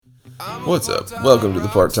What's up? Welcome to the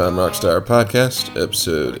Part-Time Rockstar Podcast,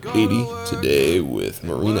 episode 80, today with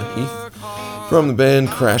Marina Heath from the band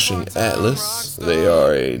Crashing Atlas. They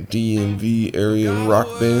are a DMV area rock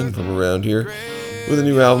band from around here with a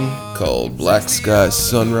new album called Black Sky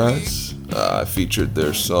Sunrise. I featured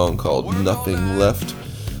their song called Nothing Left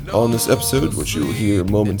on this episode, which you'll hear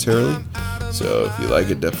momentarily. So if you like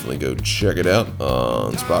it, definitely go check it out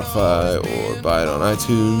on Spotify or buy it on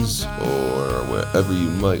iTunes or wherever you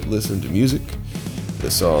might listen to music.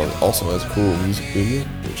 The song also has a cool music video,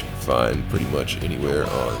 which you can find pretty much anywhere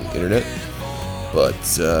on the internet.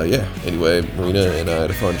 But anyway, Marina and I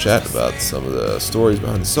had a fun chat about some of the stories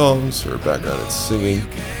behind the songs, her background in singing,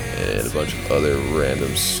 and a bunch of other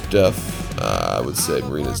random stuff. I would say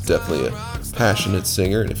Marina's definitely a passionate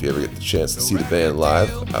singer, and if you ever get the chance to see the band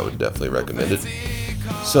live, I would definitely recommend it.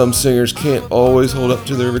 Some singers can't always hold up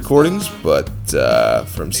to their recordings, but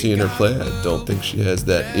from seeing her play, I don't think she has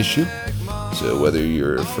that issue. So whether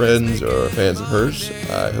you're friends or fans of hers,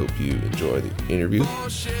 I hope you enjoy the interview.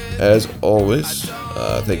 As always,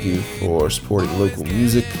 thank you for supporting local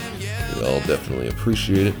music. We all definitely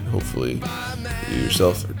appreciate it. Hopefully you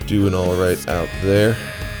yourself are doing all right out there.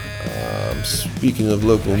 Speaking of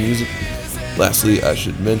local music, lastly, I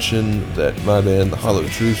should mention that my band, The Hollow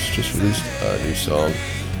Truce, just released a new song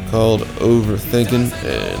called Overthinking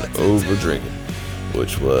and Overdrinking,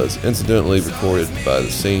 which was incidentally recorded by the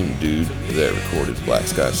same dude that recorded Black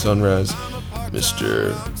Sky Sunrise,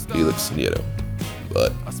 Mr. Felix Nieto.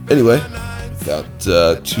 But anyway,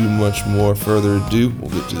 without too much more further ado, we'll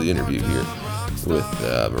get to the interview here with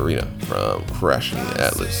Marina from Crashing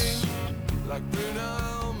Atlas.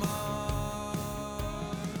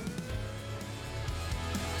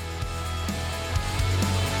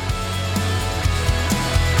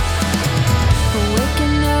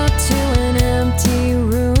 Empty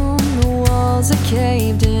room, the walls are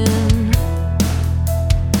caved in.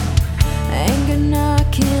 Anger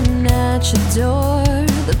knocking at your door,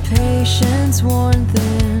 the patience worn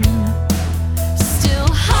thin. Still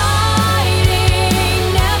hiding,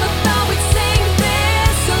 never thought we'd sing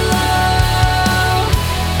this low.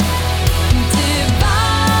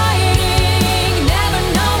 Dividing, never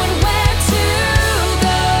knowing where to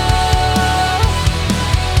go.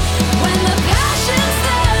 When the passion's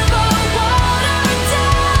there,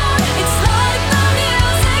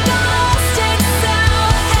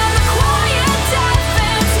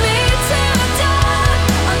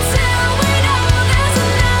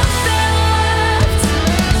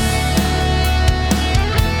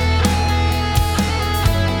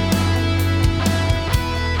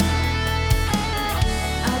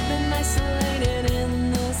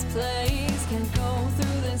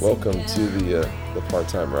 Welcome to the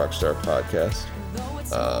Part-Time Rockstar Podcast.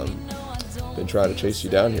 Been trying to chase you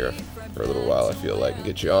down here for a little while, I feel like, and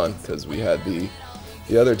get you on, because we had the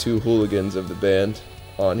other two hooligans of the band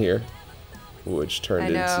on here, which turned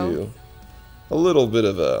into a little bit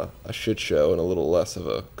of a shit show and a little less of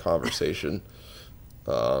a conversation.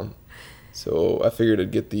 So I figured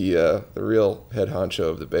I'd get the real head honcho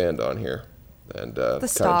of the band on here. And the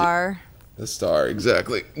star. The star,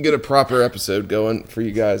 exactly. Get a proper episode going for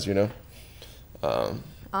you guys, you know.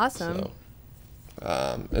 Awesome. So,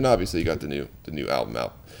 and obviously you got the new album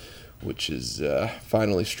out, which is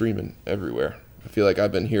finally streaming everywhere. I feel like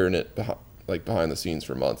I've been hearing it behind the scenes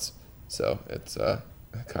for months, so it's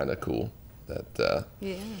kind of cool that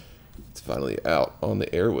it's finally out on the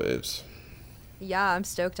airwaves. Yeah, I'm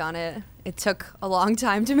stoked on it. It took a long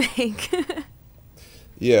time to make.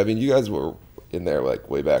 Yeah, I mean, you guys were in there like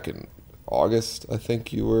way back in August, I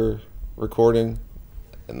think you were recording,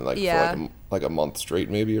 and for like a month straight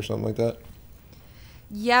maybe or something like that.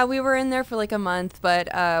 Yeah, we were in there for like a month, but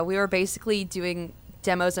we were basically doing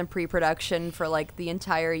demos and pre-production for like the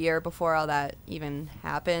entire year before all that even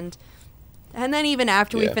happened. And then even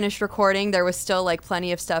after we finished recording, there was still like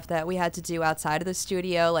plenty of stuff that we had to do outside of the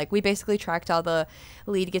studio. Like we basically tracked all the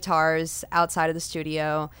lead guitars outside of the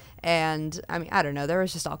studio. And I mean, I don't know, there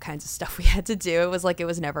was just all kinds of stuff we had to do. It was like it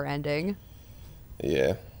was never ending.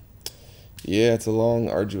 Yeah. Yeah, it's a long,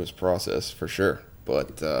 arduous process for sure.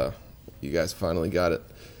 But you guys finally got it.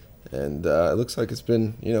 And it looks like it's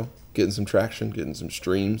been, getting some traction, getting some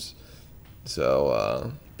streams.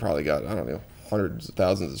 So probably got, I don't know, hundreds of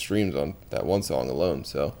thousands of streams on that one song alone.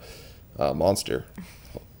 So Monster.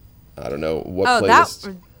 I don't know what playlist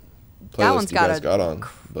you guys got on,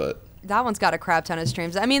 but that one's got a crap ton of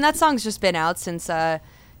streams. I mean, that song's just been out since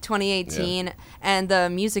 2018, and the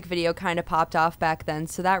music video kind of popped off back then,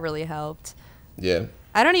 so that really helped. Yeah.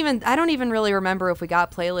 I don't even really remember if we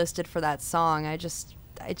got playlisted for that song. It just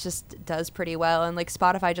does pretty well, and like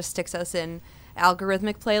Spotify just sticks us in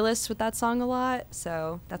algorithmic playlists with that song a lot,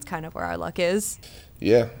 so that's kind of where our luck is.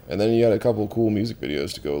 Yeah, and then you had a couple cool music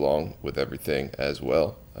videos to go along with everything as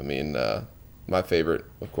well. I mean, my favorite,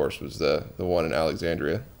 of course, was the one in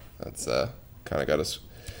Alexandria. That's kind of got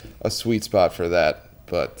a sweet spot for that,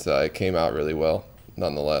 but it came out really well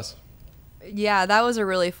nonetheless. Yeah, that was a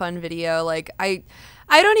really fun video. Like I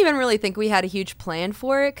don't even really think we had a huge plan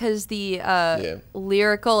for it because the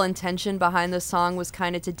lyrical intention behind the song was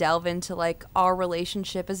kind of to delve into like our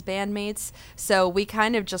relationship as bandmates. So we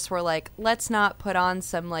kind of just were like, let's not put on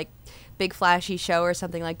some like big flashy show or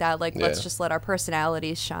something like that. Like, let's just let our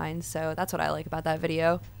personalities shine. So that's what I like about that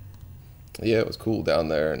video. Yeah, it was cool down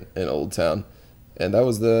there in Old Town. And that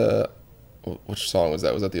was which song was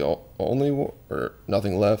that? Was that the only one, or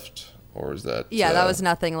Nothing Left? Or was that? Yeah, that was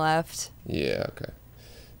Nothing Left. Yeah, okay.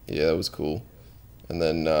 Yeah, that was cool. And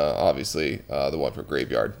then obviously the one for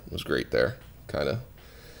Graveyard was great there. Kind of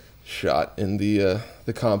shot in the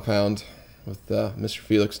compound with Mr.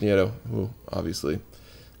 Felix Nieto, who obviously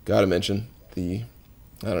got to mention the,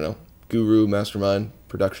 I don't know, guru, mastermind,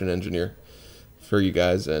 production engineer for you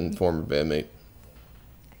guys and former bandmate.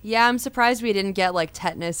 Yeah, I'm surprised we didn't get like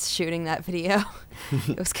tetanus shooting that video.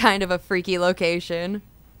 It was kind of a freaky location.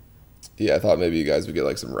 Yeah, I thought maybe you guys would get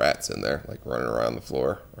like some rats in there, like running around the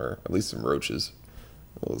floor, or at least some roaches.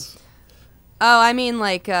 Oh, I mean,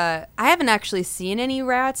 like, I haven't actually seen any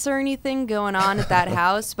rats or anything going on at that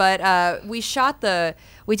house, but we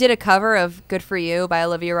did a cover of Good For You by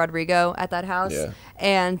Olivia Rodrigo at that house,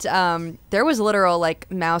 and there was literal,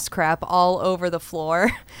 like, mouse crap all over the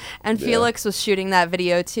floor, and Felix was shooting that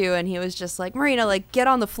video, too, and he was just like, Marina, like, get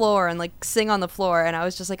on the floor and, like, sing on the floor, and I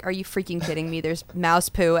was just like, are you freaking kidding me? There's mouse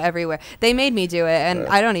poo everywhere. They made me do it, and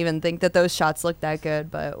I don't even think that those shots look that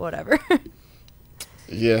good, but whatever.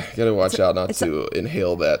 Yeah, gotta watch out not to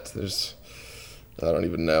inhale that. I don't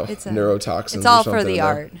even know, neurotoxins. It's all for the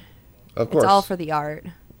art. Of course. It's all for the art.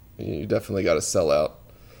 You definitely got to sell out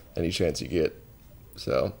any chance you get.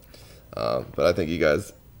 So, but I think you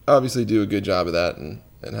guys obviously do a good job of that and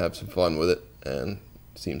have some fun with it, and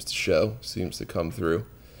seems to come through.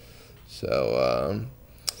 So,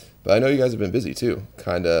 but I know you guys have been busy too,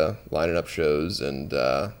 kind of lining up shows and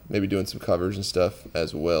maybe doing some covers and stuff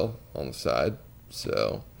as well on the side.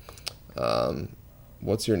 So,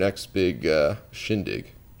 what's your next big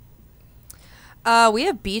shindig? We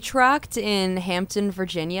have Beach Rocked in Hampton,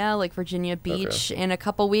 Virginia, like Virginia Beach, in a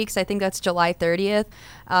couple weeks. I think that's July 30th.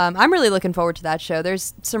 I'm really looking forward to that show.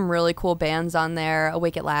 There's some really cool bands on there.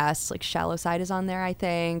 Awake at Last, like Shallow Side is on there, I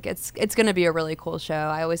think. It's going to be a really cool show.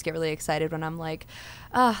 I always get really excited when I'm like,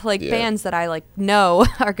 bands that I like know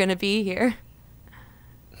are going to be here.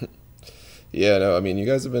 Yeah, no, I mean, you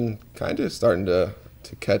guys have been kind of starting to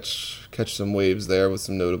catch some waves there with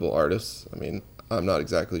some notable artists. I mean, I'm not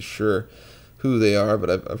exactly sure who they are,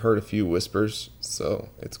 but I've heard a few whispers, so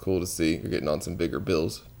it's cool to see you're getting on some bigger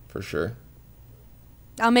bills for sure.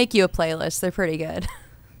 I'll make you a playlist. They're pretty good.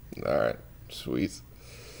 All right, sweet.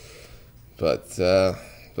 But yeah,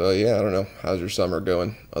 I don't know. How's your summer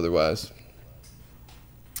going otherwise?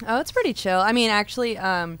 Oh, it's pretty chill. I mean, actually,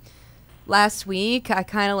 last week I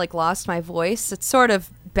kind of like lost my voice. It's sort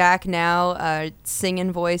of back now.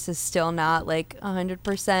 Singing voice is still not like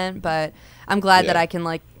 100%, but I'm glad that I can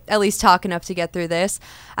like at least talk enough to get through this.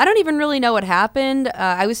 I don't even really know what happened.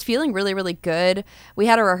 I was feeling really, really good. We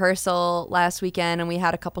had a rehearsal last weekend and we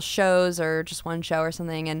had a couple shows or just one show or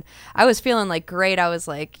something. And I was feeling like great. I was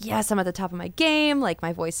like, yes, I'm at the top of my game. Like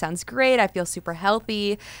my voice sounds great. I feel super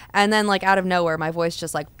healthy. And then like out of nowhere, my voice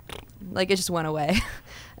just like it just went away.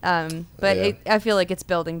 I feel like it's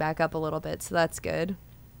building back up a little bit. So that's good.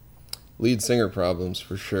 Lead singer problems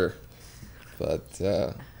for sure.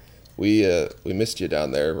 But, we missed you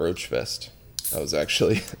down there at Roach Fest. I was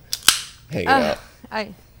actually hanging out.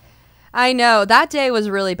 I know. That day was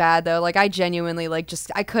really bad, though. Like, I genuinely, like,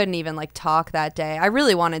 I couldn't even, like, talk that day. I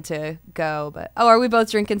really wanted to go, but... Oh, are we both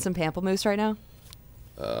drinking some pamplemousse right now?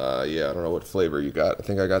 Yeah, I don't know what flavor you got. I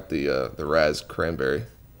think I got the Raz cranberry.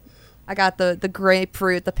 I got the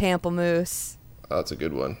grapefruit, the pamplemousse. Oh, that's a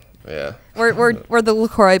good one. Yeah. We're the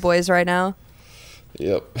LaCroix boys right now.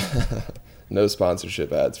 Yep. No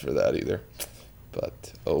sponsorship ads for that either.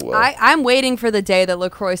 But, oh well. I'm waiting for the day that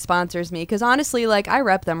LaCroix sponsors me, because honestly, like, I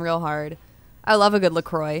rep them real hard. I love a good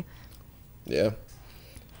LaCroix. Yeah.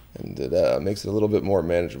 And it makes it a little bit more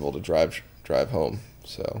manageable to drive home.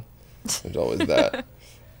 So, there's always that.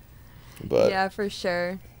 But yeah, for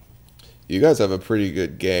sure. You guys have a pretty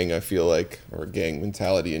good gang, I feel like, or gang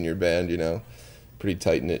mentality in your band, you know. Pretty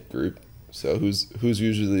tight-knit group. So, who's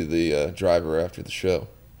usually the driver after the show?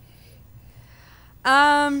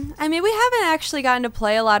 I mean, we haven't actually gotten to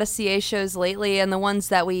play a lot of CA shows lately, and the ones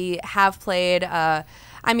that we have played, I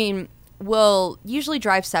mean, we'll usually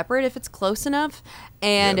drive separate if it's close enough,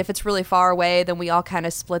 and Yeah. if it's really far away, then we all kind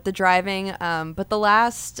of split the driving. But the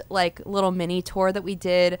last like little mini tour that we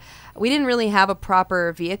did, we didn't really have a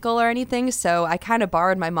proper vehicle or anything, so I kind of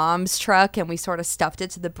borrowed my mom's truck, and we sort of stuffed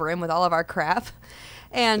it to the brim with all of our crap,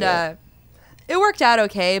 and Yeah. it worked out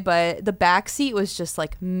okay, but the back seat was just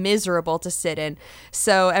like miserable to sit in.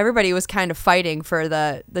 So everybody was kind of fighting for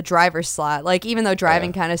the driver's slot. Like even though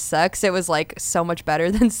driving kind of sucks, it was like so much better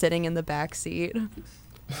than sitting in the back seat.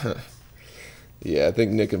 Yeah, I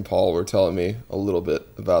think Nick and Paul were telling me a little bit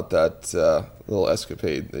about that little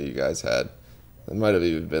escapade that you guys had. There might have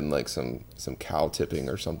even been like some cow tipping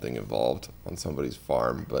or something involved on somebody's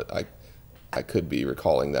farm, but I could be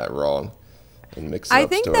recalling that wrong and mixing I up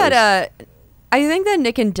think stories. that I think that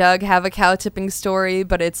Nick and Doug have a cow tipping story,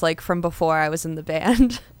 but it's like from before I was in the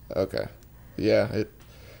band. Okay, yeah,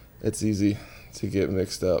 it's easy to get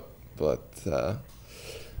mixed up, but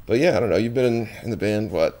yeah, I don't know. You've been in the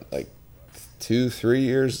band what, like 2-3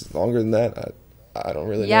 years, longer than that? I don't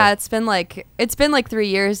really know. Yeah, it's been like 3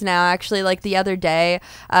 years now. Actually, like the other day,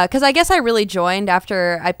 because I guess I really joined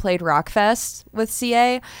after I played Rockfest with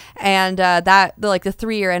CA, and the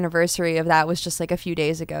 3 year anniversary of that was just like a few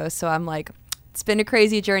days ago. So I'm like, it's been a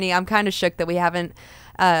crazy journey. I'm kind of shook that we haven't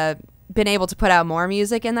been able to put out more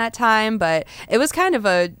music in that time, but it was kind of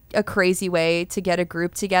a crazy way to get a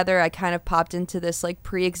group together. I kind of popped into this like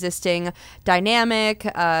pre-existing dynamic.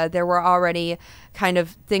 There were already kind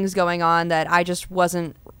of things going on that I just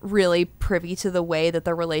wasn't really privy to the way that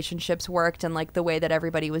the relationships worked and like the way that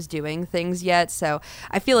everybody was doing things yet. So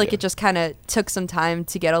I feel like Yeah. it just kind of took some time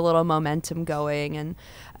to get a little momentum going. And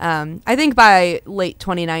I think by late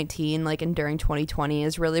 2019, like and during 2020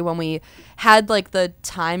 is really when we had like the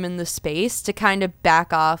time and the space to kind of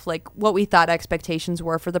back off like what we thought expectations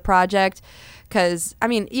were for the project. Cause I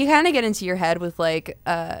mean, you kind of get into your head with like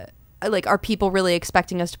are people really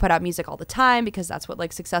expecting us to put out music all the time, because that's what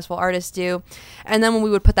like successful artists do. And then when we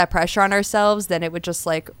would put that pressure on ourselves, then it would just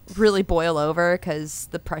like really boil over because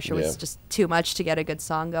the pressure Yeah. was just too much to get a good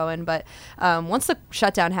song going. But once the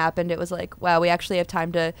shutdown happened, it was like, wow, we actually have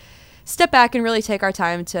time to step back and really take our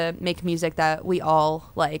time to make music that we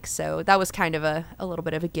all like. So that was kind of a little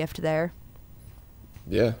bit of a gift there.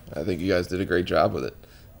 Yeah, I think you guys did a great job with it.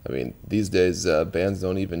 I mean, these days bands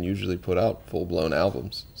don't even usually put out full-blown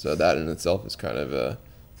albums, so that in itself is kind of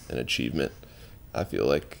an achievement. I feel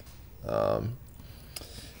like. I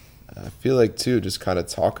feel like too, just kind of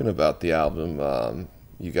talking about the album.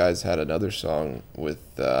 You guys had another song with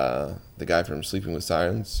the guy from Sleeping with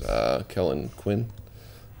Sirens, Kellen Quinn,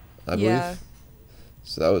 I believe. Yeah.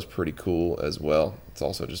 So that was pretty cool as well. It's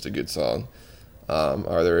also just a good song.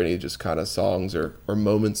 Are there any just kind of songs or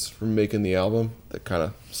moments from making the album that kind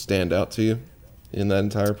of stand out to you in that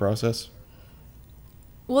entire process?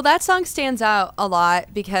 Well, that song stands out a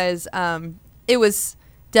lot because it was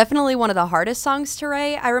definitely one of the hardest songs to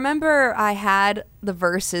write. I remember I had the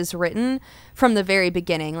verses written from the very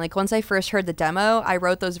beginning. Like once I first heard the demo, I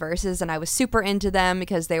wrote those verses and I was super into them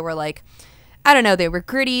because they were like, I don't know, they were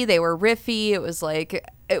gritty, they were riffy. It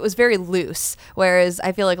was very loose. Whereas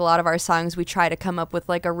I feel like a lot of our songs, we try to come up with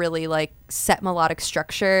like a really like set melodic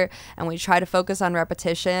structure, and we try to focus on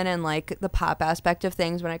repetition and like the pop aspect of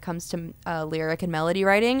things when it comes to lyric and melody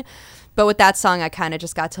writing. But with that song, I kind of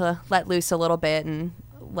just got to let loose a little bit and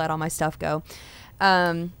let all my stuff go.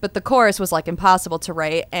 But the chorus was like impossible to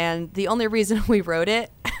write, and the only reason we wrote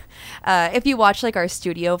it, if you watch like our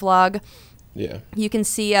studio vlog, Yeah. you can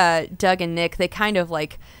see Doug and Nick, they kind of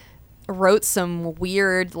like wrote some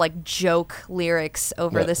weird like joke lyrics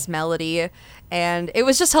over Yeah. this melody, and it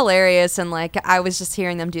was just hilarious. And like I was just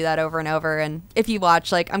hearing them do that over and over, and if you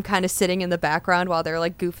watch, like I'm kind of sitting in the background while they're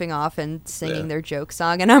like goofing off and singing Yeah. their joke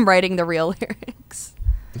song, and I'm writing the real lyrics.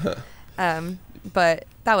 But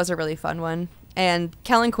that was a really fun one, and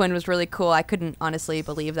Kellen Quinn was really cool. I couldn't honestly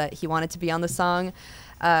believe that he wanted to be on the song.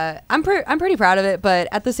 I'm pretty proud of it, but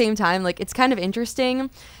at the same time, like it's kind of interesting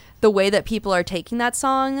the way that people are taking that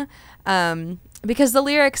song, because the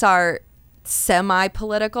lyrics are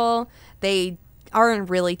semi-political. They aren't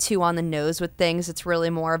really too on the nose with things. It's really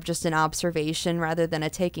more of just an observation rather than a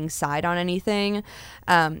taking side on anything.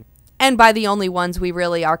 And by the only ones, we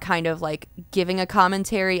really are kind of like giving a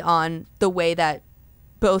commentary on the way that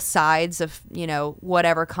both sides of, you know,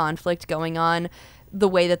 whatever conflict going on, the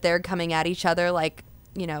way that they're coming at each other, like,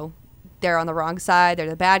 you know, they're on the wrong side, they're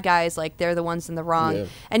the bad guys, like they're the ones in the wrong, Yeah.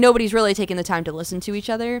 and nobody's really taking the time to listen to each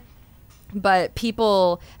other. but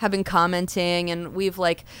people have been commenting, and we've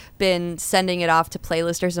like been sending it off to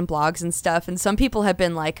playlisters and blogs and stuff, and some people have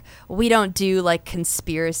been like, we don't do like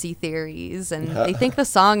conspiracy theories, and they think the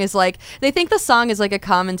song is like a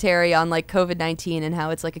commentary on like COVID-19 and how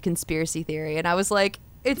it's like a conspiracy theory. And I was like,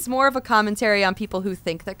 it's more of a commentary on people who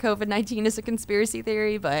think that COVID-19 is a conspiracy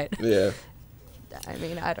theory, but Yeah. I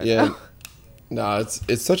mean, I don't know. No,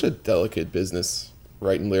 it's such a delicate business,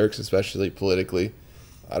 writing lyrics, especially politically.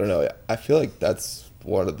 I don't know. I feel like that's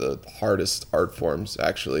one of the hardest art forms,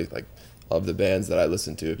 actually, like, of the bands that I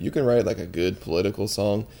listen to. If you can write like a good political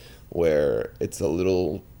song where it's a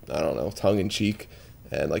little, I don't know, tongue in cheek,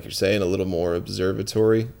 and like you're saying, a little more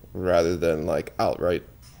observatory rather than like outright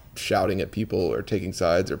shouting at people or taking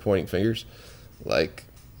sides or pointing fingers. Like,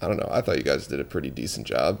 I don't know. I thought you guys did a pretty decent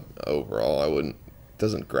job overall.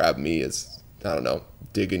 Doesn't grab me as, I don't know,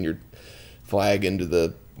 digging your flag into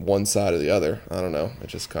the one side or the other. I don't know. It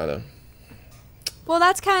just kind of. Well,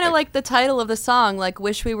 that's kind of like the title of the song, like,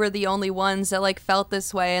 wish we were the only ones that like felt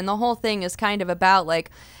this way. And the whole thing is kind of about like,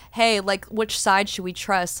 hey, like, which side should we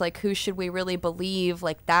trust? Like, who should we really believe?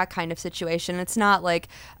 Like, that kind of situation. It's not like,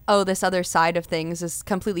 oh, this other side of things is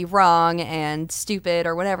completely wrong and stupid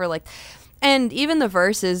or whatever. Like, and even the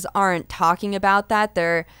verses aren't talking about that.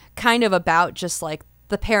 They're kind of about just like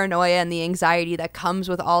the paranoia and the anxiety that comes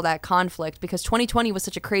with all that conflict, because 2020 was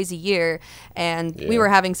such a crazy year, and we were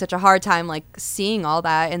having such a hard time like seeing all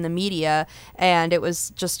that in the media, and it was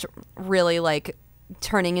just really like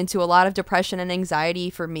turning into a lot of depression and anxiety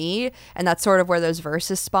for me, and that's sort of where those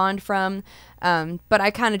verses spawned from. But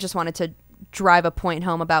I kind of just wanted to drive a point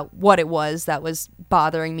home about what it was that was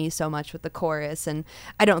bothering me so much with the chorus, and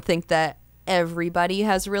I don't think that everybody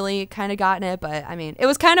has really kind of gotten it, but I mean, it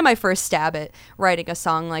was kind of my first stab at writing a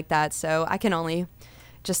song like that, so I can only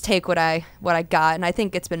just take what I got, and I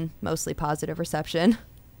think it's been mostly positive reception.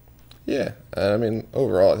 Yeah, I mean,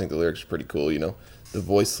 overall, I think the lyrics are pretty cool. The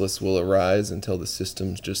voiceless will arise until the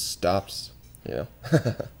system just stops. Yeah,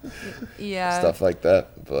 stuff like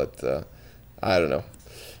that. But I don't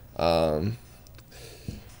know.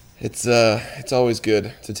 It's always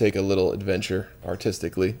good to take a little adventure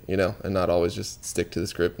artistically, and not always just stick to the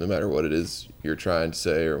script, no matter what it is you're trying to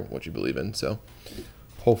say or what you believe in. So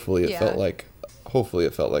hopefully it felt like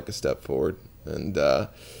a step forward. And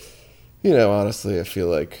honestly, I feel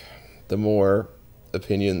like the more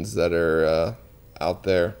opinions that are out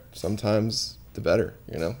there, sometimes the better.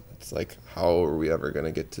 It's like, how are we ever going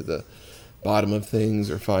to get to the bottom of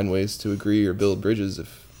things or find ways to agree or build bridges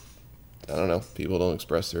if, I don't know, people don't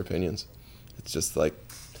express their opinions? It's just like,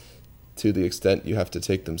 to the extent you have to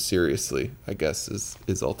take them seriously, I guess,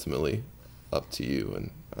 is ultimately up to you.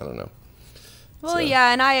 And I don't know. Well,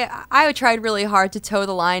 yeah, and I tried really hard to toe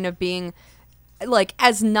the line of being like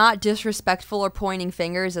as not disrespectful or pointing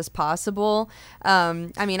fingers as possible.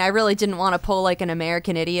 I mean, I really didn't want to pull like an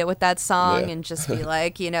American Idiot with that song and just be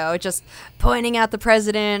like, just pointing out the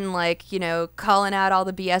president and like, calling out all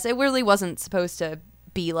the BS. It really wasn't supposed to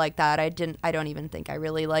be like that. I don't even think I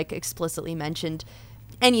really like explicitly mentioned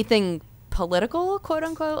anything political, quote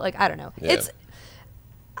unquote. Like, I don't know. Yeah.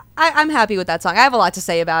 I'm happy with that song. I have a lot to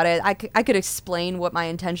say about it. I could explain what my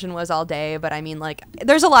intention was all day, but I mean, like,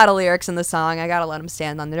 there's a lot of lyrics in the song. I gotta let them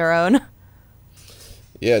stand on their own.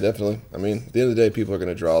 Yeah, definitely. I mean, at the end of the day, people are going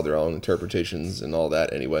to draw their own interpretations and all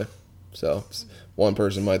that anyway. So one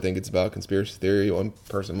person might think it's about conspiracy theory. One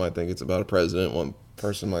person might think it's about a president. One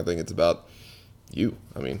person might think it's about you.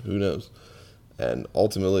 I mean, who knows? And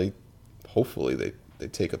ultimately, hopefully, they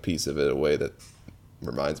take a piece of it away that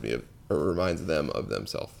reminds them of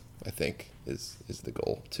themselves, I think, is the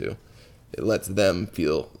goal, too. It lets them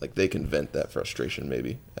feel like they can vent that frustration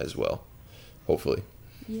maybe as well, hopefully.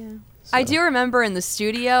 Yeah. So. I do remember in the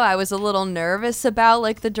studio, I was a little nervous about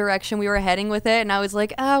like the direction we were heading with it. And I was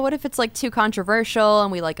like, what if it's like too controversial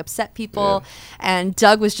and we like upset people? Yeah. And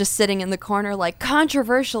Doug was just sitting in the corner like,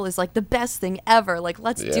 controversial is like the best thing ever. Like,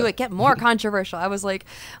 let's do it. Get more controversial. I was like,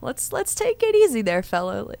 let's take it easy there,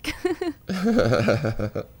 fella. Like,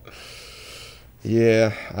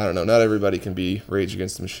 yeah, I don't know. Not everybody can be Rage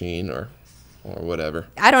Against the Machine or whatever.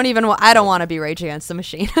 I don't want to be Rage Against the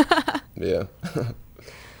Machine. Yeah.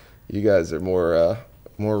 You guys are more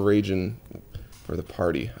raging for the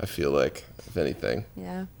party, I feel like, if anything.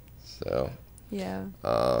 Yeah. So. Yeah.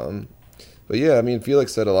 But yeah, I mean,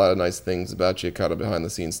 Felix said a lot of nice things about you kind of behind the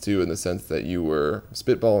scenes too, in the sense that you were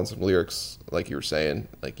spitballing some lyrics, like you were saying,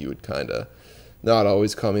 like you would kind of not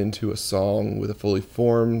always come into a song with a fully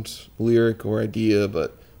formed lyric or idea,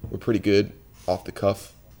 but we're pretty good off the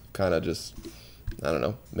cuff, kind of just, I don't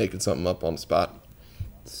know, making something up on the spot.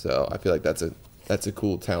 So I feel like that's a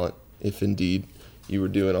cool talent, if indeed you were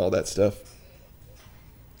doing all that stuff?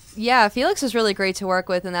 Yeah, Felix was really great to work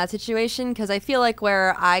with in that situation because I feel like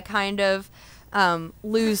where I kind of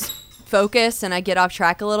lose focus and I get off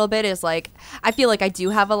track a little bit is like I feel like I do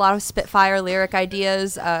have a lot of spitfire lyric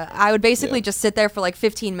ideas. I would basically just sit there for like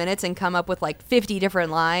 15 minutes and come up with like 50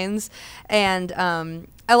 different lines, and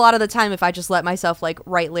a lot of the time if I just let myself like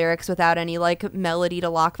write lyrics without any like melody to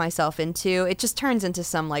lock myself into, it just turns into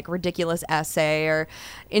some like ridiculous essay or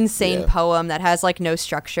insane poem that has like no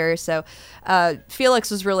structure. So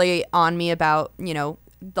Felix was really on me about, you know,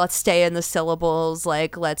 let's stay in the syllables,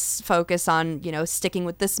 like let's focus on, you know, sticking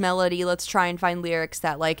with this melody, let's try and find lyrics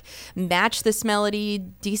that like match this melody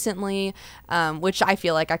decently, which I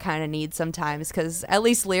feel like I kind of need sometimes because at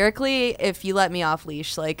least lyrically, if you let me off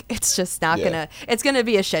leash, like it's just not it's gonna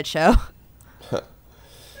be a shit show.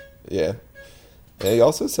 Yeah. And he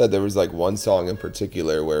also said there was like one song in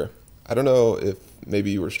particular where I don't know if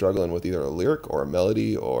maybe you were struggling with either a lyric or a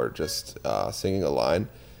melody or just singing a line,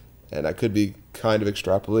 and I could be kind of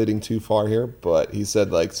extrapolating too far here, but he said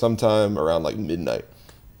like sometime around like midnight,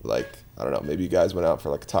 like I don't know, maybe you guys went out for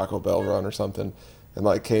like a Taco Bell run or something and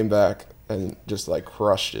like came back and just like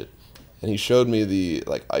crushed it. And he showed me the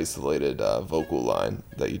like isolated vocal line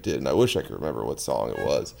that you did, and I wish I could remember what song it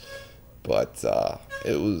was, but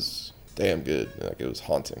it was damn good. Like it was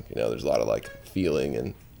haunting, you know. There's a lot of like feeling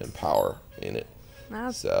and power in it.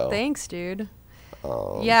 So thanks, dude.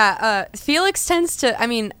 Felix tends to, I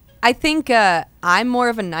mean, I think I'm more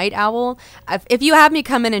of a night owl. If you have me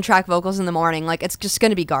come in and track vocals in the morning, like it's just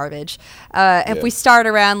going to be garbage. If we start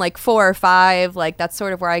around like 4 or 5, like that's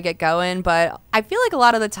sort of where I get going. But I feel like a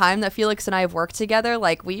lot of the time that Felix and I have worked together,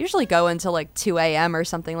 like we usually go until like 2 a.m. or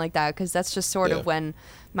something like that, because that's just sort of when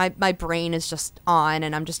my brain is just on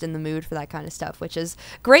and I'm just in the mood for that kind of stuff, which is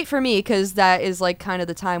great for me because that is like kind of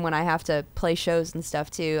the time when I have to play shows and stuff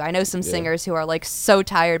too. I know some singers who are like so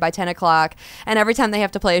tired by 10 o'clock and every time they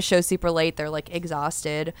have to play a show super late, they're like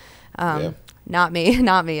exhausted. Not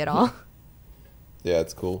me at all. Yeah,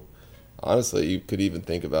 it's cool. Honestly, you could even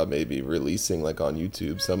think about maybe releasing like on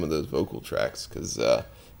YouTube some of those vocal tracks because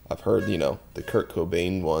I've heard, you know, the Kurt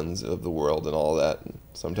Cobain ones of the world and all that, and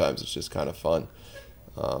sometimes it's just kind of fun.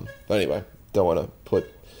 But anyway, don't want to put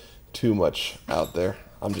too much out there.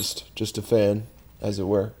 I'm just a fan, as it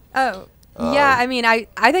were. Oh, yeah. I mean, I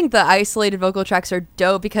think the isolated vocal tracks are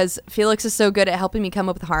dope because Felix is so good at helping me come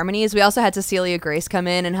up with harmonies. We also had Cecilia Grace come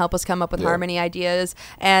in and help us come up with harmony ideas.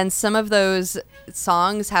 And some of those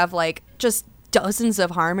songs have like just dozens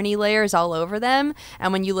of harmony layers all over them.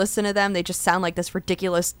 And when you listen to them, they just sound like this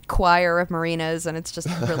ridiculous choir of Marinas. And it's just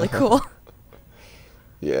really cool.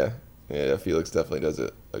 Yeah, Felix definitely does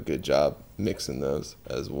a good job mixing those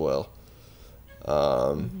as well.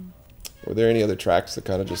 Were there any other tracks that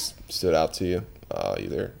kind of just stood out to you?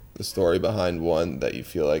 Either the story behind one that you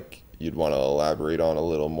feel like you'd want to elaborate on a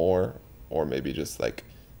little more, or maybe just like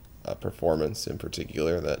a performance in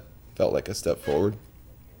particular that felt like a step forward?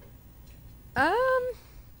 Let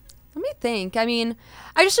me think. I mean,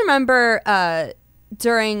 I just remember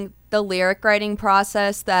during the lyric writing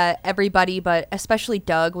process that everybody, but especially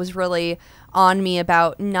Doug, was really on me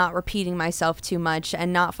about not repeating myself too much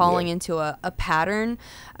and not falling into a pattern,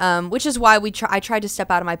 which is why I tried to step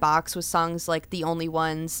out of my box with songs like The Only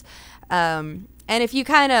Ones. And if you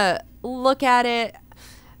kind of look at it,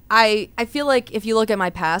 I feel like if you look at my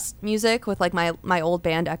past music with like my old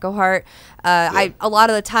band Echo Heart, a lot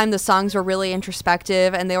of the time the songs were really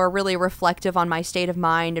introspective and they were really reflective on my state of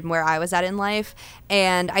mind and where I was at in life.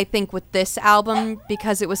 And I think with this album,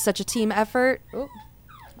 because it was such a team effort,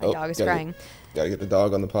 my dog is crying. Gotta get the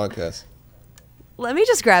dog on the podcast. Let me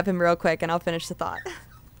just grab him real quick and I'll finish the thought.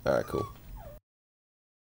 All right, cool.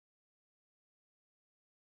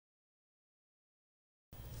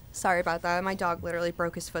 Sorry about that. My dog literally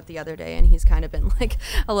broke his foot the other day, and he's kind of been like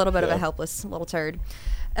a little bit of a helpless little turd.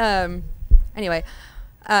 Anyway,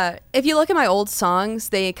 if you look at my old songs,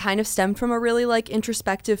 they kind of stem from a really like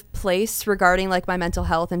introspective place regarding like my mental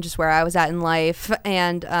health and just where I was at in life.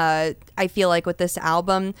 And I feel like with this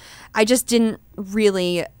album, I just didn't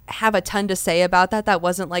really have a ton to say about that. That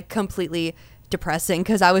wasn't like completely depressing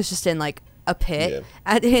because I was just in like a pit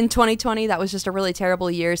in 2020. That was just a really terrible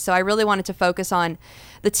year. So I really wanted to focus on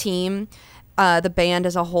the team, the band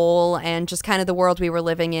as a whole, and just kind of the world we were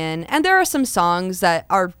living in. And there are some songs that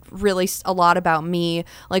are really a lot about me.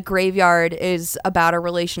 Like Graveyard is about a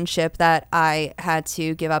relationship that I had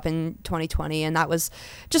to give up in 2020. And that was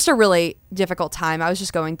just a really difficult time. I was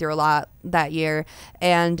just going through a lot that year.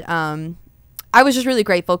 And I was just really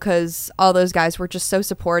grateful because all those guys were just so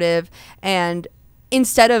supportive. And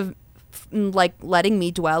instead of like letting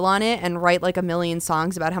me dwell on it and write like a million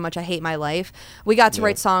songs about how much I hate my life. We got to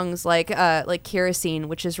write songs like Kerosene,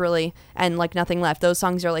 which is really, and like Nothing Left. Those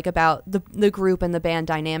songs are like about the group and the band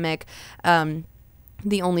dynamic.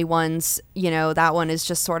 The Only Ones, that one is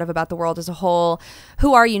just sort of about the world as a whole.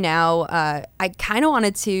 Who Are You Now? I kind of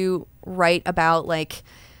wanted to write about like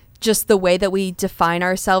just the way that we define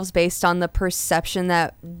ourselves based on the perception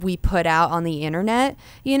that we put out on the internet,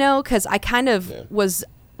 because I kind of was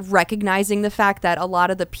recognizing the fact that a lot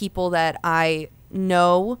of the people that I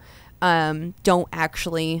know don't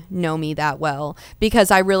actually know me that well, because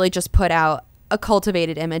I really just put out a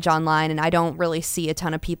cultivated image online, and I don't really see a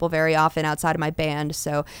ton of people very often outside of my band.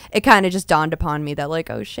 So it kind of just dawned upon me that like,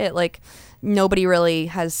 oh shit, like nobody really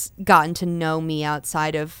has gotten to know me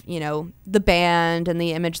outside of, the band and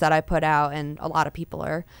the image that I put out. And a lot of people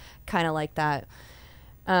are kind of like that.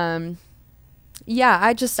 I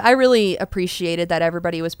really appreciated that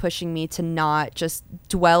everybody was pushing me to not just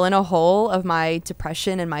dwell in a hole of my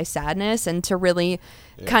depression and my sadness, and to really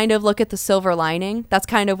kind of look at the silver lining. That's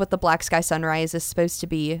kind of what the Black Sky Sunrise is supposed to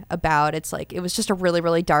be about. It's like, it was just a really,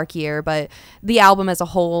 really dark year, but the album as a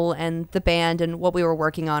whole and the band and what we were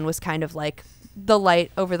working on was kind of like the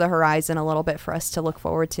light over the horizon a little bit for us to look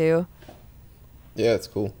forward to. Yeah, it's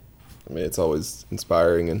cool. I mean, it's always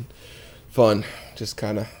inspiring and fun, just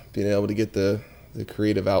kind of being able to get the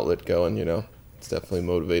creative outlet going, It's definitely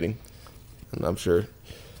motivating, and I'm sure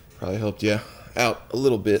probably helped you out a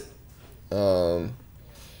little bit.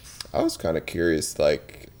 I was kind of curious,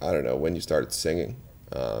 like, I don't know, when you started singing,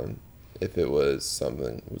 if it was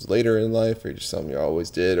something that was later in life, or just something you always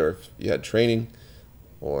did, or if you had training,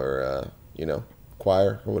 or,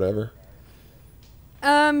 choir or whatever.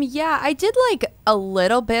 I did like a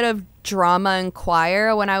little bit of drama and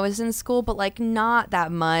choir when I was in school, but like not that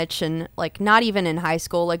much, and like not even in high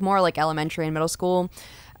school, like more like elementary and middle school.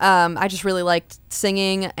 I just really liked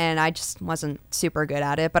singing, and I just wasn't super good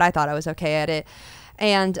at it, but I thought I was okay at it.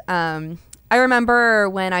 And I remember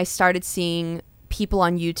when I started seeing people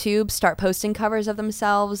on YouTube start posting covers of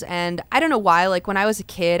themselves, and I don't know why, like when I was a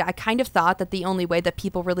kid, I kind of thought that the only way that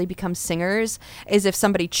people really become singers is if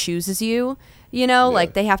somebody chooses you,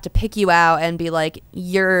 like they have to pick you out and be like,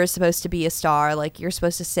 you're supposed to be a star, like you're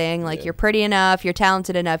supposed to sing, like you're pretty enough, you're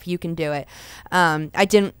talented enough, you can do it. I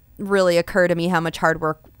didn't really occur to me how much hard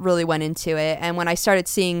work really went into it. And when I started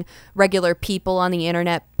seeing regular people on the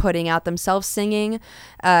internet putting out themselves singing,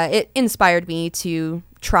 it inspired me to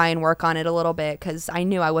try and work on it a little bit, because I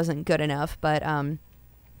knew I wasn't good enough, but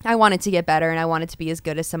I wanted to get better, and I wanted to be as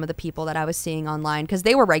good as some of the people that I was seeing online, because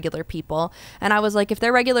they were regular people. And I was like, if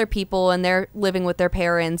they're regular people and they're living with their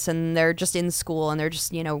parents and they're just in school and they're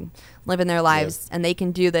just, living their lives and they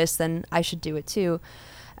can do this, then I should do it too.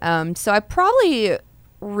 So I probably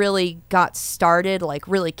really got started like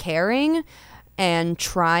really caring and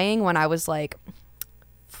trying when I was like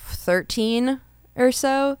 13 or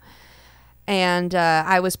so. And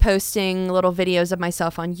I was posting little videos of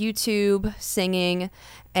myself on YouTube singing,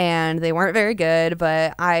 and they weren't very good,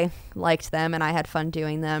 but I liked them and I had fun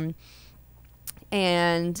doing them.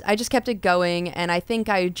 And I just kept it going, and I think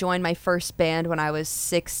I joined my first band when I was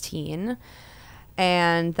 16.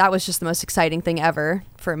 And that was just the most exciting thing ever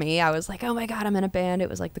for me. I was like, oh my God, I'm in a band. It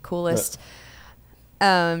was like the coolest.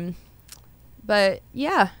 But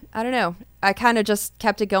yeah, I don't know. I kind of just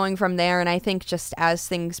kept it going from there. And I think just as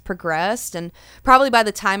things progressed, and probably by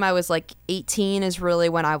the time I was like 18 is really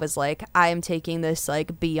when I was like, I am taking this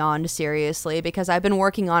like beyond seriously, because I've been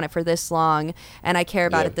working on it for this long and I care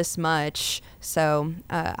about it this much. So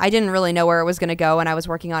I didn't really know where it was going to go when I was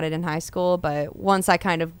working on it in high school. But once I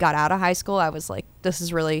kind of got out of high school, I was like, this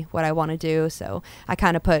is really what I want to do. So I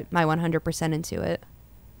kind of put my 100% into it.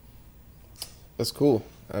 That's cool.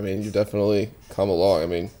 I mean, you definitely come along. I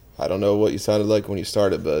mean, I don't know what you sounded like when you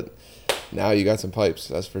started, but now you got some pipes,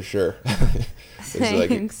 that's for sure.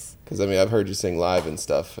 Thanks. Because, I mean, I've heard you sing live and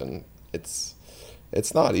stuff, and it's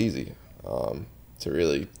not easy to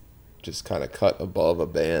really just kind of cut above a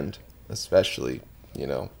band, especially,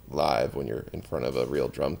 live when you're in front of a real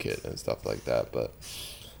drum kit and stuff like that. But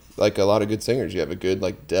like a lot of good singers, you have a good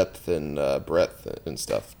like depth and breadth and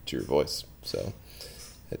stuff to your voice. So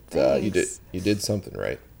you did something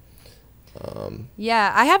right.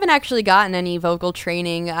 Yeah, I haven't actually gotten any vocal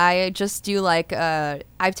training. I just do like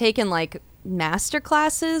I've taken like master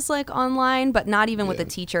classes like online, but not even with a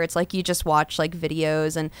teacher. It's like you just watch like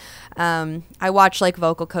videos, and I watch like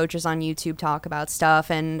vocal coaches on YouTube talk about stuff.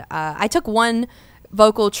 And I took one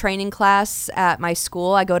vocal training class at my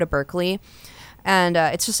school. I go to Berkeley, and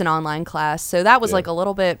it's just an online class, so that was like a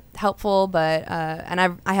little bit helpful. But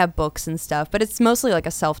and I have books and stuff, but it's mostly like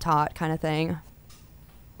a self-taught kind of thing.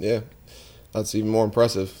 Yeah. That's even more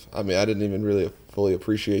impressive. I mean, I didn't even really fully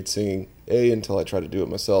appreciate singing, A, until I tried to do it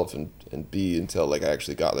myself, and B, until like I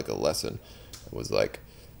actually got like a lesson. It was like,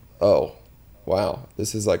 oh, wow,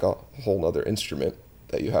 this is like a whole nother instrument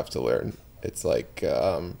that you have to learn. It's like,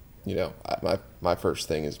 my first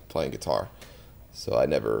thing is playing guitar, so I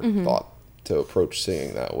never thought to approach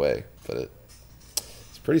singing that way, but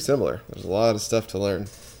it's pretty similar. There's a lot of stuff to learn,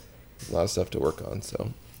 a lot of stuff to work on,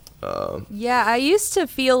 so. Yeah, I used to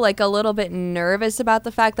feel like a little bit nervous about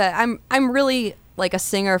the fact that I'm really like a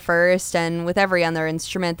singer first, and with every other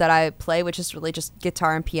instrument that I play, which is really just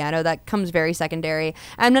guitar and piano, that comes very secondary.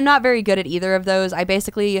 And I'm not very good at either of those. I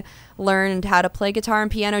basically learned how to play guitar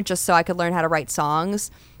and piano just so I could learn how to write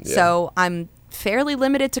songs. Yeah. So I'm fairly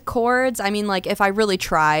limited to chords. I mean, like, if I really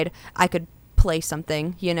tried, I could play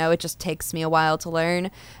something, it just takes me a while to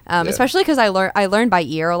learn, especially because I learn by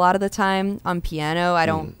ear a lot of the time on piano. I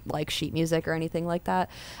don't like sheet music or anything like that,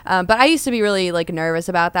 but I used to be really like nervous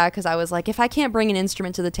about that because I was like, if I can't bring an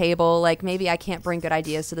instrument to the table, like maybe I can't bring good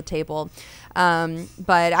ideas to the table.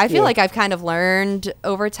 But I feel like I've kind of learned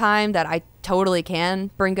over time that I totally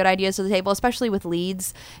can bring good ideas to the table, especially with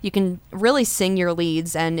leads. You can really sing your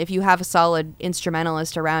leads, and if you have a solid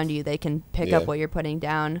instrumentalist around you, they can pick up what you're putting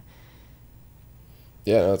down.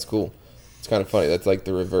 Yeah, that's cool. It's kind of funny. That's like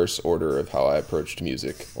the reverse order of how I approached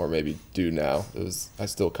music, or maybe do now. I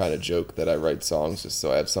still kind of joke that I write songs just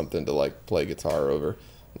so I have something to like play guitar over,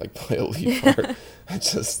 like play a lead part.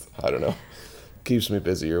 I don't know, keeps me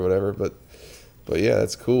busy or whatever. But yeah,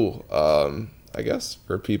 that's cool. I guess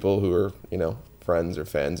for people who are friends or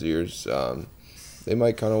fans of yours, they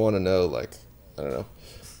might kind of want to know, like, I don't know,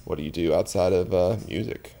 what do you do outside of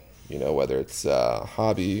music? Whether it's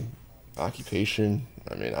hobby, occupation.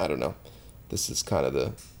 I mean, I don't know. This is kind of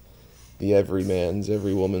the every man's,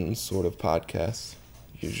 every woman's sort of podcast.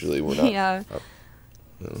 Usually we're not. Yeah.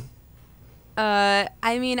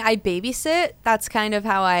 I mean, I babysit. That's kind of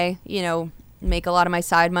how I, make a lot of my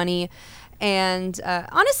side money. And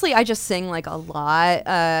honestly, I just sing like a lot.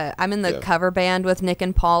 I'm in the cover band with Nick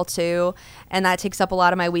and Paul too, and that takes up a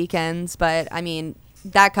lot of my weekends. But I mean,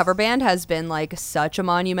 that cover band has been like such a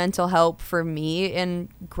monumental help for me in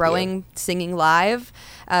growing singing live.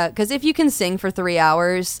 Because if you can sing for 3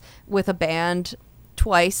 hours with a band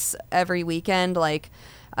twice every weekend, like,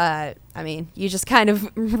 I mean, you just kind of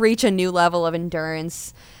reach a new level of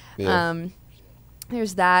endurance. Yeah.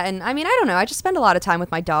 There's that. And I mean, I don't know. I just spend a lot of time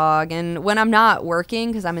with my dog. And when I'm not working,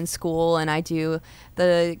 because I'm in school and I do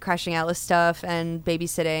the Crashing Atlas stuff and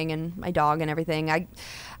babysitting and my dog and everything, I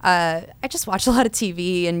just watch a lot of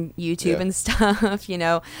TV and YouTube and stuff,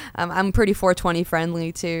 I'm pretty 420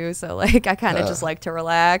 friendly too. So like, I kind of just like to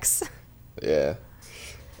relax. Yeah.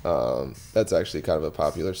 That's actually kind of a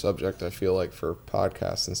popular subject, I feel like, for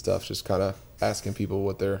podcasts and stuff, just kind of asking people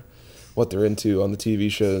what they're into on the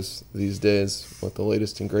TV shows these days, what the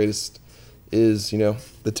latest and greatest is,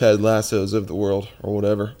 the Ted Lassos of the world or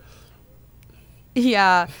whatever.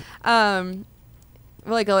 Yeah.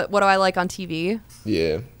 Like, what do I like on TV?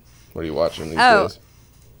 Yeah. What are you watching these days?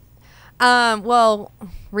 Well,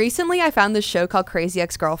 recently I found this show called Crazy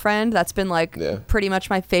Ex-Girlfriend. That's been like pretty much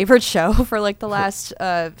my favorite show for like the last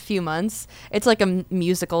few months. It's like a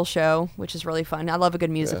musical show, which is really fun. I love a good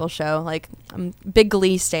musical show. Like, I'm a big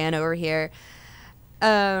Glee stan over here.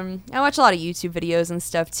 I watch a lot of YouTube videos and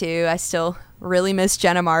stuff too. I still really miss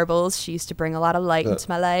Jenna Marbles. She used to bring a lot of light into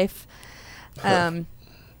my life.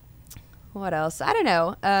 What else? I don't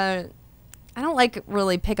know. I don't like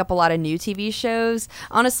really pick up a lot of new TV shows.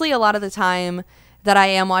 Honestly, a lot of the time that I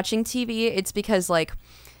am watching TV, it's because like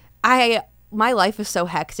my life is so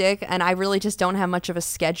hectic and I really just don't have much of a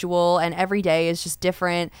schedule, and every day is just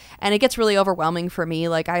different, and it gets really overwhelming for me.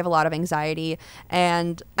 Like, I have a lot of anxiety,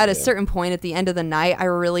 and at a certain point at the end of the night, I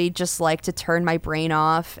really just like to turn my brain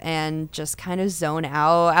off and just kind of zone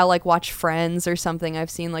out. I'll like watch Friends or something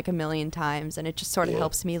I've seen like a million times, and it just sort of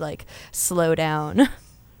helps me like slow down.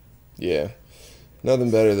 Yeah.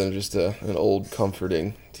 Nothing better than just an old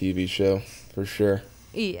comforting TV show, for sure.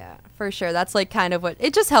 Yeah, for sure. That's like kind of what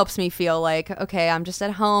it just helps me feel like, okay, I'm just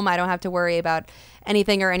at home. I don't have to worry about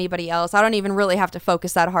anything or anybody else. I don't even really have to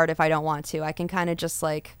focus that hard if I don't want to. I can kind of just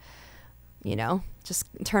like, just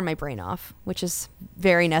turn my brain off, which is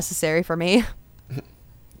very necessary for me.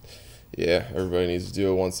 Yeah, everybody needs to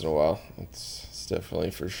do it once in a while. It's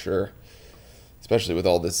definitely for sure. Especially with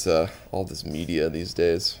all this media these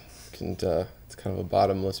days. It's kind of a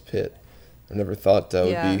bottomless pit. I never thought I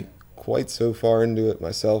would be quite so far into it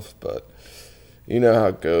myself, but you know how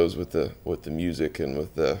it goes with the music and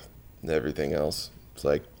with the everything else. It's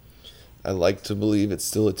like, I like to believe it's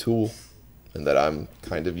still a tool and that I'm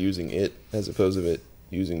kind of using it as opposed to it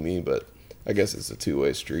using me, but I guess it's a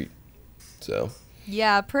two-way street. So.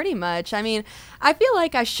 Yeah, pretty much. I mean, I feel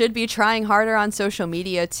like I should be trying harder on social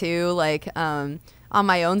media too, like on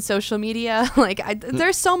my own social media. Like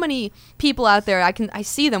there's so many people out there. I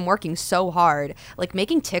see them working so hard, like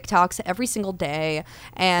making TikToks every single day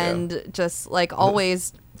and just like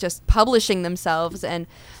always just publishing themselves. And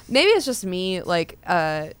maybe it's just me, like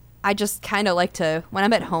I just kind of like to, when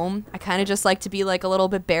I'm at home, I kind of just like to be like a little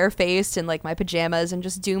bit barefaced in like my pajamas and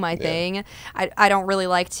just do my thing. I don't really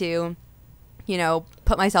like to, you know,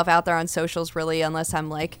 put myself out there on socials really unless I'm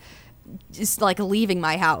like just like leaving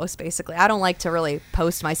my house, basically. I don't like to really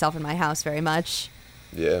post myself in my house very much.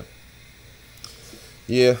 Yeah.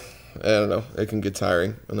 Yeah. I don't know. It can get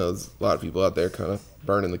tiring. I know there's a lot of people out there kind of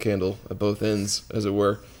burning the candle at both ends, as it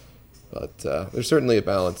were. But there's certainly a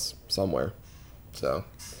balance somewhere. So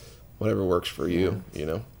whatever works for you, you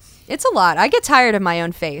know. It's a lot. I get tired of my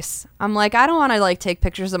own face. I'm like, I don't want to like take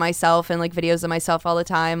pictures of myself and like videos of myself all the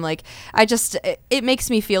time. Like it makes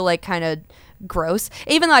me feel like kind of gross,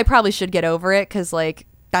 even though I probably should get over it. 'Cause like,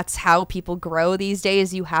 that's how people grow these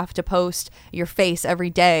days. You have to post your face every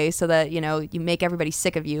day so that, you know, you make everybody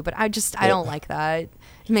sick of you. But I don't like that.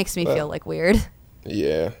 It makes me feel like weird.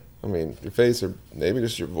 Yeah. I mean, your face or maybe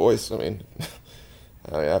just your voice. I mean,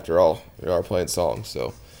 after all, you are playing songs.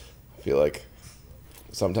 So I feel like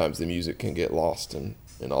sometimes the music can get lost in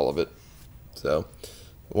all of it. So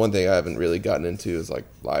one thing I haven't really gotten into is like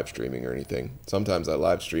live streaming or anything. Sometimes I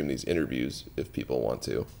live stream these interviews if people want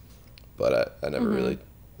to, but I never really,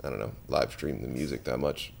 I don't know, live stream the music that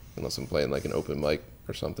much unless I'm playing like an open mic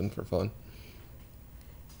or something for fun.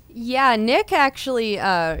 Yeah, Nick actually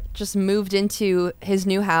just moved into his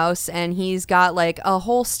new house, and he's got like a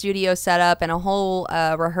whole studio set up and a whole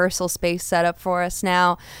rehearsal space set up for us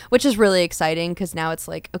now, which is really exciting because now it's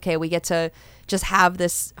like, okay, we get to just have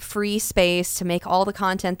this free space to make all the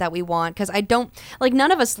content that we want. Because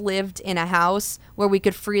none of us lived in a house where we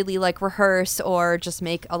could freely like rehearse or just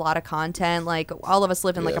make a lot of content. Like all of us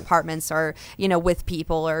live in like apartments or, you know, with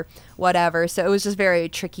people or whatever. So it was just very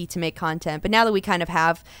tricky to make content. But now that we kind of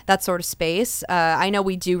have that sort of space, I know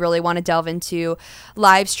we do really want to delve into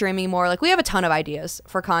live streaming more. Like we have a ton of ideas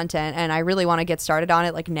for content and I really want to get started on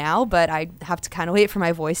it like now, but I have to kind of wait for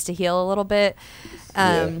my voice to heal a little bit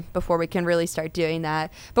before we can really start doing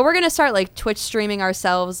that. But we're going to start like Twitch streaming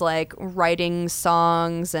ourselves, like writing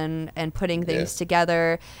songs and putting things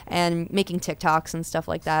together and making TikToks and stuff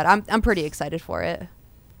like that. I'm pretty excited for it.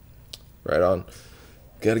 Right on.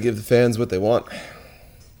 Got to give the fans what they want.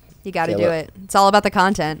 You got to do it. It's all about the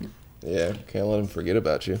content. Yeah, can't let them forget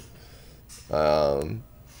about you.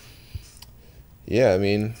 Yeah, I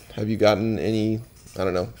mean, have you gotten any, I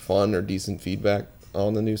don't know, fun or decent feedback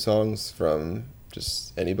on the new songs from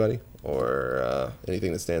just anybody or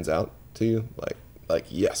anything that stands out to you? Like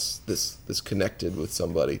yes, this connected with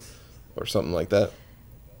somebody or something like that?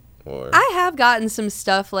 Or I have gotten some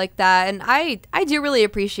stuff like that, and I do really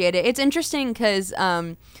appreciate it. It's interesting because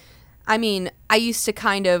I mean, I used to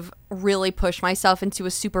kind of really push myself into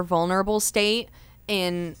a super vulnerable state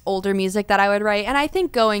in older music that I would write. And I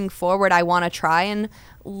think going forward, I want to try and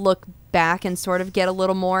look back and sort of get a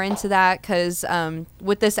little more into that because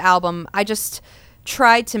with this album, I just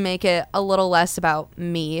tried to make it a little less about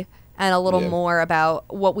me and a little more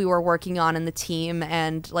about what we were working on in the team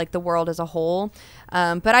and like the world as a whole.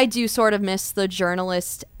 But I do sort of miss the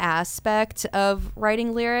journalist aspect of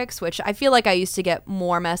writing lyrics, which I feel like I used to get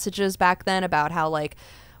more messages back then about how like,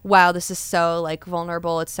 wow, this is so like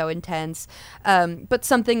vulnerable. It's so intense. But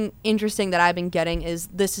something interesting that I've been getting is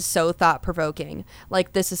this is so thought provoking.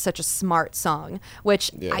 Like this is such a smart song,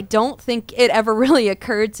 which I don't think it ever really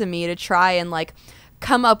occurred to me to try and like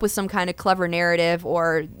come up with some kind of clever narrative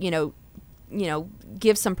or, you know,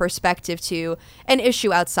 give some perspective to an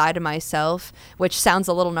issue outside of myself, which sounds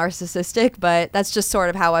a little narcissistic, but that's just sort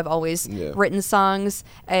of how I've always written songs.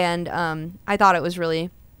 And I thought it was really...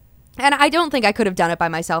 And I don't think I could have done it by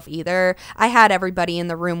myself either. I had everybody in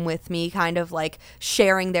the room with me kind of like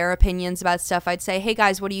sharing their opinions about stuff. I'd say, hey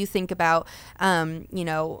guys, what do you think about, you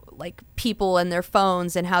know, like people and their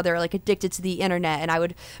phones and how they're like addicted to the internet? And I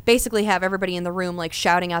would basically have everybody in the room like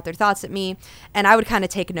shouting out their thoughts at me. And I would kind of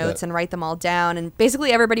take notes and write them all down. And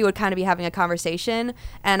basically everybody would kind of be having a conversation.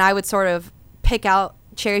 And I would sort of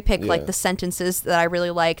cherry pick like the sentences that I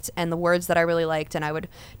really liked and the words that I really liked. And I would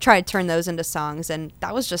try to turn those into songs. And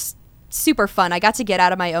that was just super fun. I got to get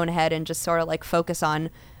out of my own head and just sort of like focus on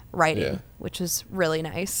writing, which was really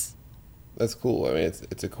nice. That's cool. I mean,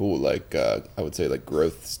 it's a cool like I would say like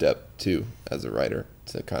growth step too as a writer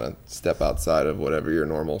to kind of step outside of whatever your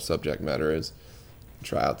normal subject matter is,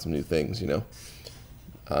 try out some new things. You know,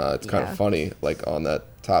 it's kind of funny like on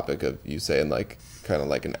that topic of you saying like kind of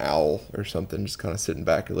like an owl or something, just kind of sitting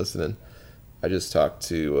back and listening. I just talked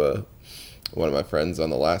to one of my friends on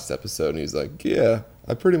the last episode, and he's like, yeah,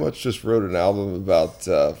 I pretty much just wrote an album about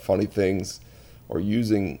funny things or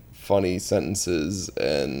using funny sentences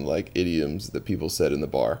and like idioms that people said in the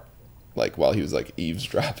bar, like while he was like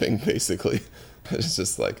eavesdropping, basically. It's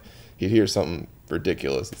just like he'd hear something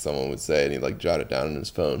ridiculous that someone would say, and he'd like jot it down in his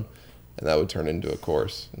phone, and that would turn into a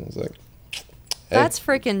course. And I was like, hey. That's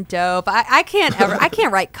freaking dope. I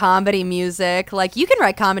can't write comedy music. Like, you can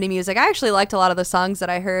write comedy music. I actually liked a lot of the songs that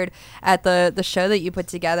I heard at the show that you put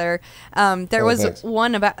together. There was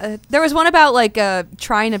one about like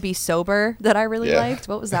trying to be sober that I really liked.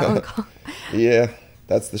 What was that one called? Yeah,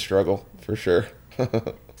 that's the struggle for sure.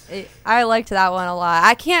 I liked that one a lot.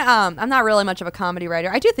 I can't, I'm not really much of a comedy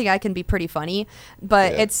writer. I do think I can be pretty funny,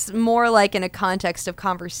 but it's more like in a context of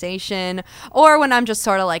conversation, or when I'm just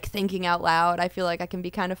sort of like thinking out loud, I feel like I can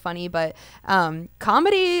be kind of funny. But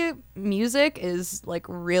comedy music is like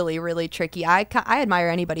really, really tricky. I admire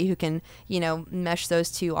anybody who can, mesh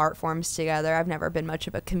those two art forms together. I've never been much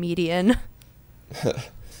of a comedian.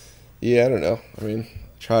 Yeah, I don't know. I mean,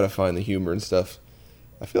 try to find the humor and stuff.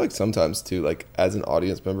 I feel like sometimes too, like as an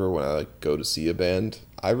audience member, when I like go to see a band,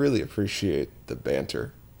 I really appreciate the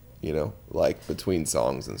banter, like between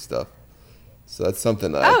songs and stuff. So that's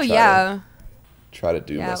something that I try to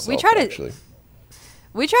do myself. We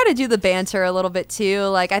try to do the banter a little bit too.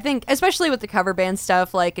 Like, I think, especially with the cover band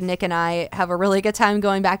stuff, like Nick and I have a really good time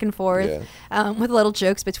going back and forth with little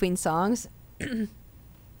jokes between songs.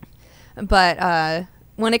 But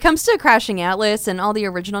when it comes to Crashing Atlas and all the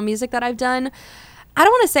original music that I've done, I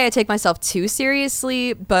don't want to say I take myself too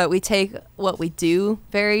seriously, but we take what we do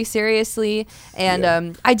very seriously.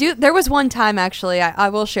 And I do. There was one time, actually, I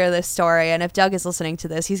will share this story. And if Doug is listening to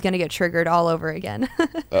this, he's going to get triggered all over again.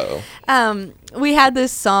 Uh-oh. We had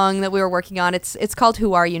this song that we were working on. It's called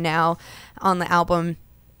Who Are You Now on the album.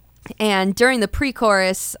 And during the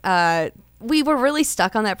pre-chorus, we were really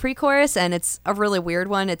stuck on that pre-chorus. And it's a really weird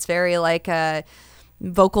one. It's very like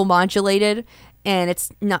vocal modulated. And it's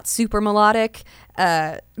not super melodic,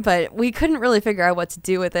 but we couldn't really figure out what to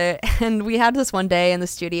do with it. And we had this one day in the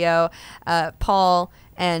studio. Paul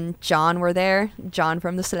and John were there, John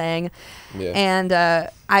from the Slang. Yeah.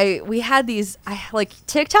 And we had these,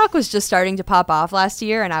 TikTok was just starting to pop off last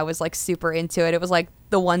year, and I was like super into it. It was like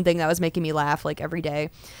the one thing that was making me laugh like every day.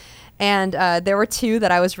 And there were two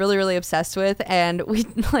that I was really, really obsessed with. And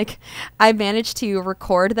I managed to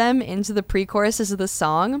record them into the pre-choruses of the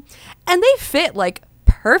song. And they fit like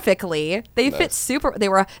perfectly. They fit super. They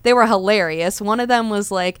were hilarious. One of them was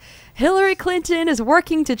like, Hillary Clinton is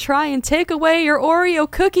working to try and take away your Oreo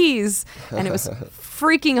cookies. And it was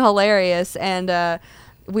freaking hilarious. And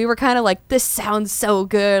we were kind of like, this sounds so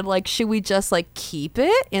good. Like, should we just like keep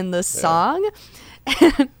it in the song?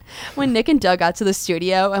 And when Nick and Doug got to the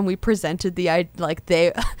studio and we presented they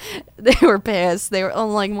were pissed. They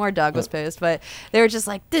were more Doug was pissed, but they were just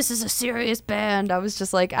like, this is a serious band. I was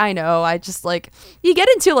just like, I know. I just like, you get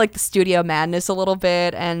into like the studio madness a little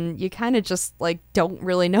bit, and you kind of just like don't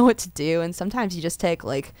really know what to do, and sometimes you just take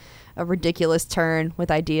like a ridiculous turn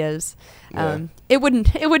with ideas. It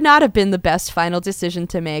would not have been the best final decision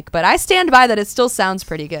to make, but I stand by that. It still sounds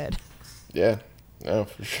pretty good. Yeah, no,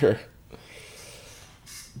 for sure.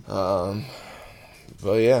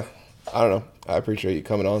 But yeah, I don't know. I appreciate you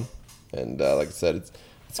coming on, and like I said,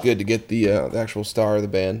 it's good to get the actual star of the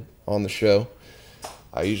band on the show.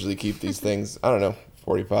 I usually keep these things, I don't know,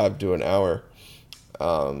 45 to an hour.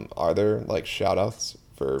 Are there like shout outs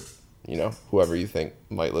for whoever you think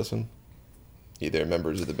might listen, either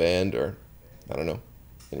members of the band or I don't know,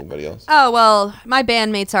 anybody else? Oh, well, my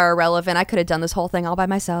bandmates are irrelevant. I could have done this whole thing all by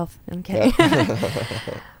myself. I'm kidding.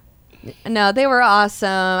 No, they were awesome.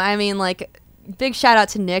 I mean, like, big shout out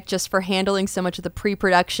to Nick just for handling so much of the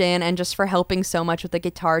pre-production and just for helping so much with the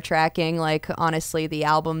guitar tracking. Like, honestly, the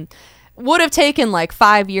album would have taken like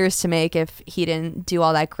 5 years to make if he didn't do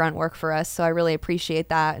all that grunt work for us. So I really appreciate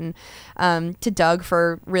that. And to Doug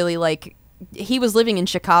for really like, he was living in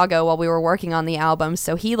Chicago while we were working on the album,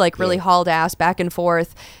 so he like really hauled ass back and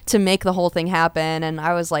forth to make the whole thing happen. And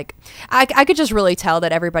I was like, I could just really tell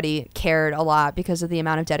that everybody cared a lot because of the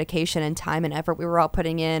amount of dedication and time and effort we were all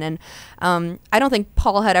putting in. And I don't think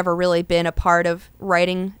Paul had ever really been a part of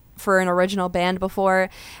writing for an original band before,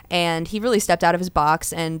 and he really stepped out of his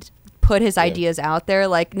box and put his ideas out there.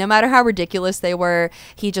 Like, no matter how ridiculous they were,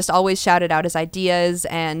 he just always shouted out his ideas.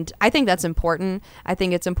 And I think that's important. I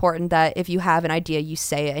think it's important that if you have an idea, you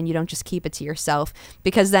say it and you don't just keep it to yourself,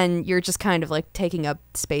 because then you're just kind of like taking up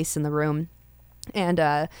space in the room.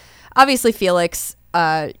 And obviously Felix,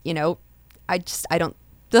 I don't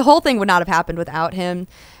the whole thing would not have happened without him.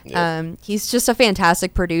 Yeah. He's just a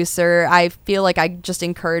fantastic producer. I feel like I just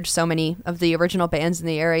encourage so many of the original bands in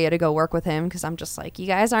the area to go work with him, because I'm just like, you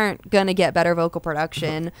guys aren't going to get better vocal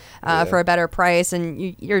production for a better price.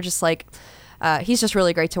 And you're just like, he's just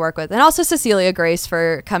really great to work with. And also Cecilia Grace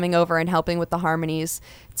for coming over and helping with the harmonies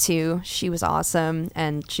too. She was awesome,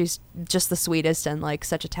 and she's just the sweetest and like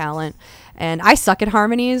such a talent. And I suck at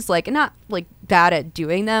harmonies, like not like bad at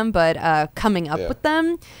doing them, but coming up with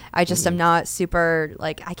them, I just am not super,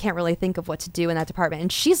 like, I can't really think of what to do in that department.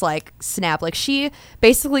 And she's like snap, like she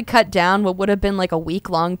basically cut down what would have been like a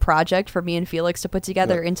week-long project for me and Felix to put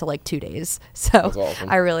together into like 2 days. So awesome.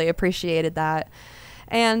 I really appreciated that.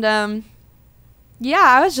 And yeah,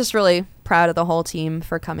 I was just really proud of the whole team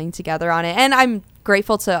for coming together on it. And I'm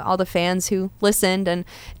grateful to all the fans who listened and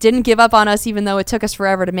didn't give up on us, even though it took us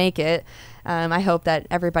forever to make it. I hope that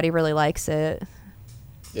everybody really likes it.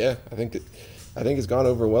 Yeah, I think it's gone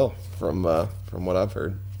over well from what I've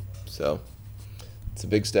heard. So it's a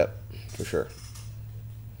big step for sure.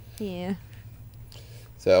 Yeah.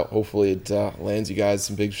 So hopefully it lands you guys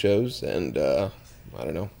some big shows, and I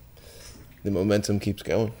don't know, the momentum keeps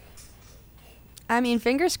going. I mean,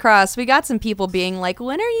 fingers crossed. We got some people being like,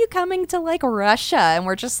 when are you coming to like Russia? And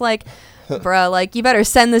we're just like, bro, like you better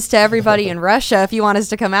send this to everybody in Russia if you want us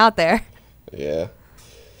to come out there. Yeah,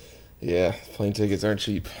 plane tickets aren't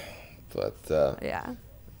cheap, but yeah.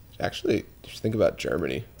 Actually, just think about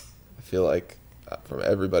Germany. I feel like from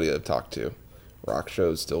everybody I've talked to, rock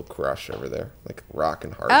shows still crush over there, like rock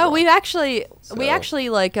and hard rock. We actually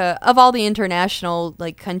like of all the international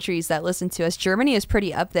like countries that listen to us, Germany is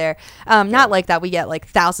pretty up there. Not like that we get like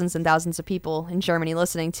thousands and thousands of people in Germany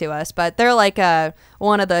listening to us, but they're like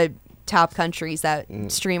one of the top countries that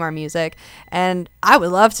stream our music. And I would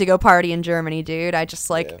love to go party in Germany, dude. I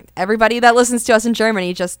just everybody that listens to us in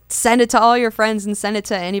Germany, just send it to all your friends and send it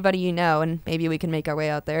to anybody you know, and maybe we can make our way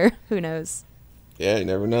out there. Who knows? Yeah, you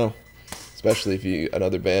never know. Especially if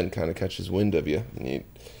another band kind of catches wind of you, and you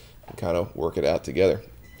kind of work it out together.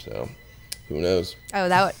 So, who knows? Oh,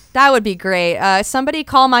 that would be great. Somebody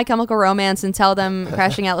call My Chemical Romance and tell them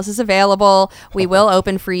Crashing Atlas is available. We will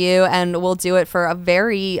open for you, and we'll do it for a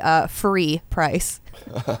very free price.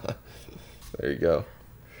 There you go.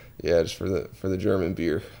 Yeah, just for the German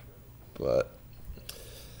beer. But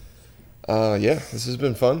yeah, this has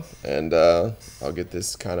been fun, and I'll get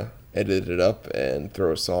this kind of edited up and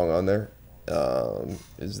throw a song on there.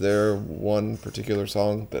 Is there one particular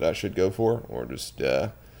song that I should go for, or just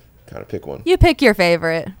kind of pick one? You pick your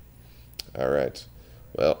favorite. All right.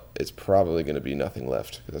 Well, it's probably going to be Nothing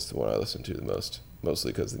Left, because that's the one I listen to the most,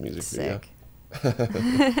 mostly because of the music video.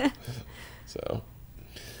 So,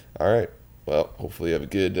 all right. Well, hopefully you have a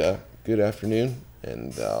good afternoon,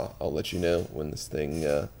 and I'll let you know when this thing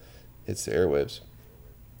hits the airwaves.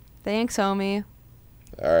 Thanks, homie.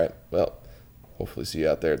 All right. Well, hopefully see you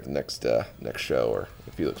out there at the next show, or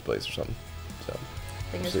at Felix Place or something. So,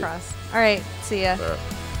 fingers crossed. All right. See ya. All right.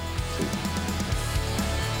 See ya.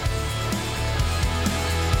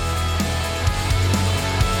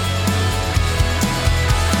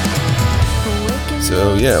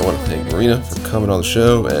 So yeah, I want to thank Marina for coming on the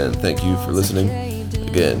show, and thank you for listening.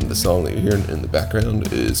 Again, the song that you're hearing in the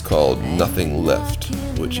background is called Nothing Left,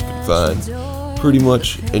 which you can find pretty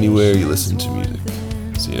much anywhere you listen to music.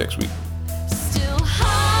 See you next week.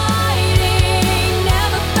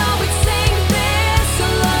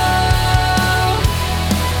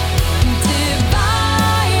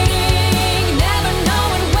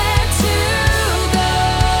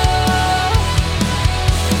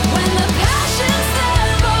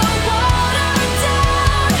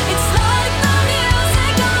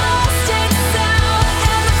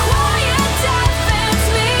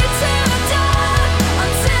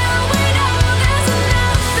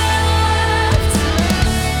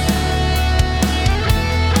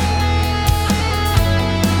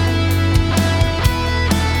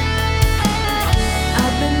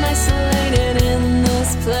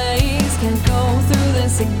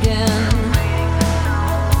 Again,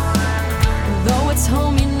 though it's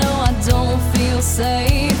home, you know I don't feel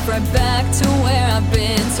safe. Right back to where I've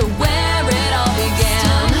been.